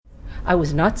I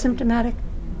was not symptomatic,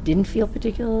 didn't feel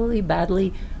particularly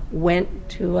badly, went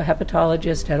to a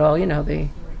hepatologist, had all,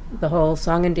 the whole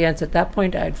song and dance. At that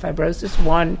point, I had fibrosis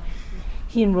 1.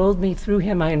 He enrolled me. Through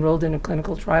him, I enrolled in a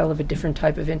clinical trial of a different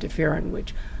type of interferon,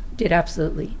 which did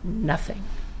absolutely nothing.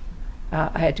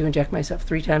 I had to inject myself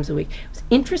 3 times a week. It was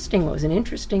interesting. What was an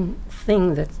interesting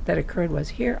thing that occurred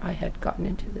was here I had gotten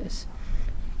into this.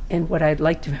 And what I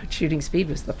liked about shooting speed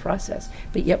was the process.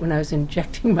 But yet when I was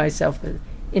injecting myself with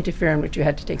interferon, which you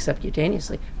had to take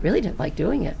subcutaneously, really didn't like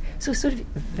doing it. So it's sort of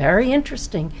very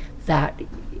interesting that,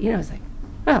 it's like,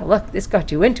 oh, look, this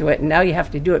got you into it, and now you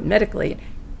have to do it medically.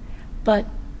 But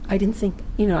I didn't think,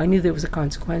 I knew there was a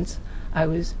consequence. I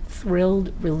was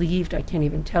thrilled, relieved. I can't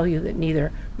even tell you that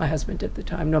neither my husband at the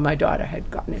time nor my daughter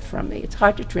had gotten it from me. It's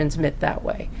hard to transmit that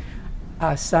way.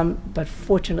 But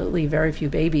fortunately, very few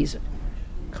babies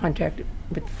contact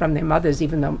from their mothers,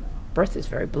 even though birth is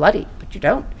very bloody, but you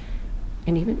don't.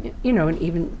 And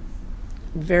even,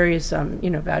 various,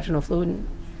 vaginal fluid,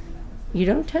 you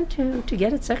don't tend to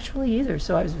get it sexually either.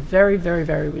 So I was very, very,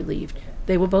 very relieved.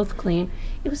 They were both clean.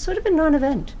 It was sort of a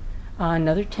non-event.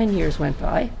 Another 10 years went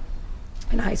by,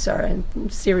 and I saw a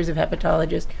series of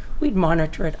hepatologists. We'd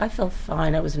monitor it. I felt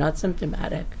fine. I was not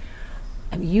symptomatic.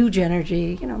 I had huge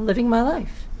energy, living my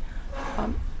life.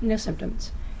 No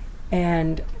symptoms.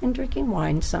 And drinking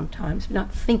wine sometimes,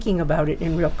 not thinking about it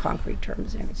in real concrete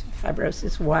terms.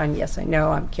 Fibrosis 1, yes, I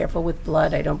know. I'm careful with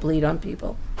blood. I don't bleed on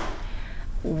people.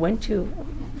 Went to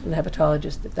the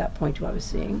hepatologist at that point who I was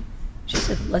seeing. She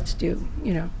said, let's do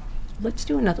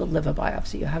another liver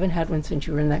biopsy. You haven't had one since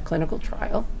you were in that clinical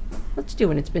trial. Let's do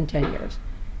it. It's been 10 years.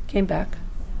 Came back,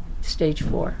 stage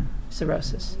 4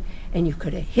 cirrhosis. And you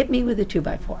could have hit me with a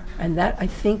 2x4. And that, I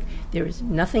think, there is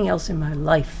nothing else in my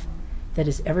life that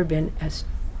has ever been as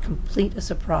complete a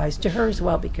surprise to her as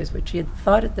well, because what she had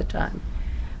thought at the time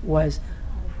was,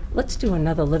 let's do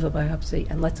another liver biopsy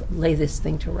and let's lay this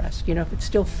thing to rest. If it's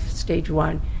still stage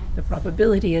 1, the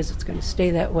probability is it's going to stay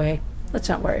that way. Let's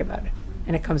not worry about it.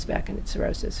 And it comes back and it's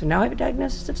cirrhosis. So now I have a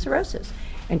diagnosis of cirrhosis,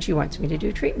 and she wants me to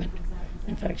do treatment.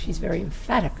 In fact, she's very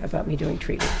emphatic about me doing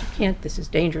treatment. You can't, this is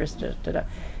dangerous,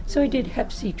 So I did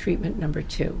Hep C treatment number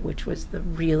 2, which was the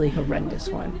really horrendous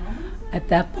one. At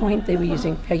that point, they were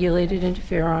using pegylated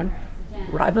interferon,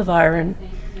 ribavirin.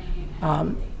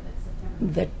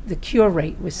 The cure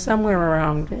rate was somewhere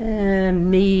around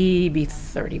maybe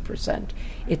 30%.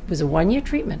 It was a 1-year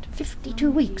treatment,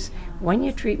 52 weeks,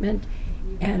 1-year treatment,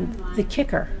 and the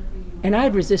kicker, and I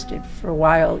had resisted for a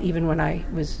while, even when I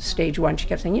was stage 1. She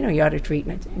kept saying, you ought to treat.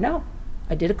 And I said, no,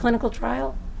 I did a clinical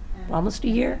trial, almost a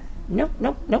year. Nope.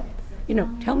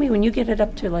 Tell me when you get it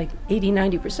up to like 80,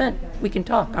 90%, we can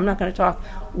talk. I'm not going to talk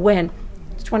when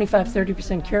it's 25,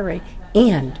 30% cure rate.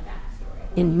 And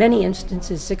in many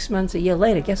instances, 6 months, a year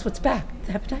later, guess what's back?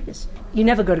 The hepatitis. You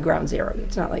never go to ground zero.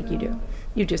 It's not like you do.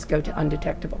 You just go to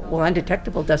undetectable. Well,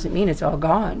 undetectable doesn't mean it's all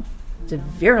gone. It's a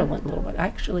virulent little bit.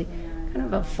 Actually, kind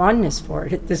of a fondness for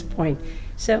it at this point.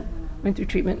 So went through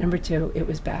treatment number 2. It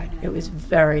was bad. It was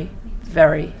very,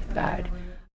 very bad.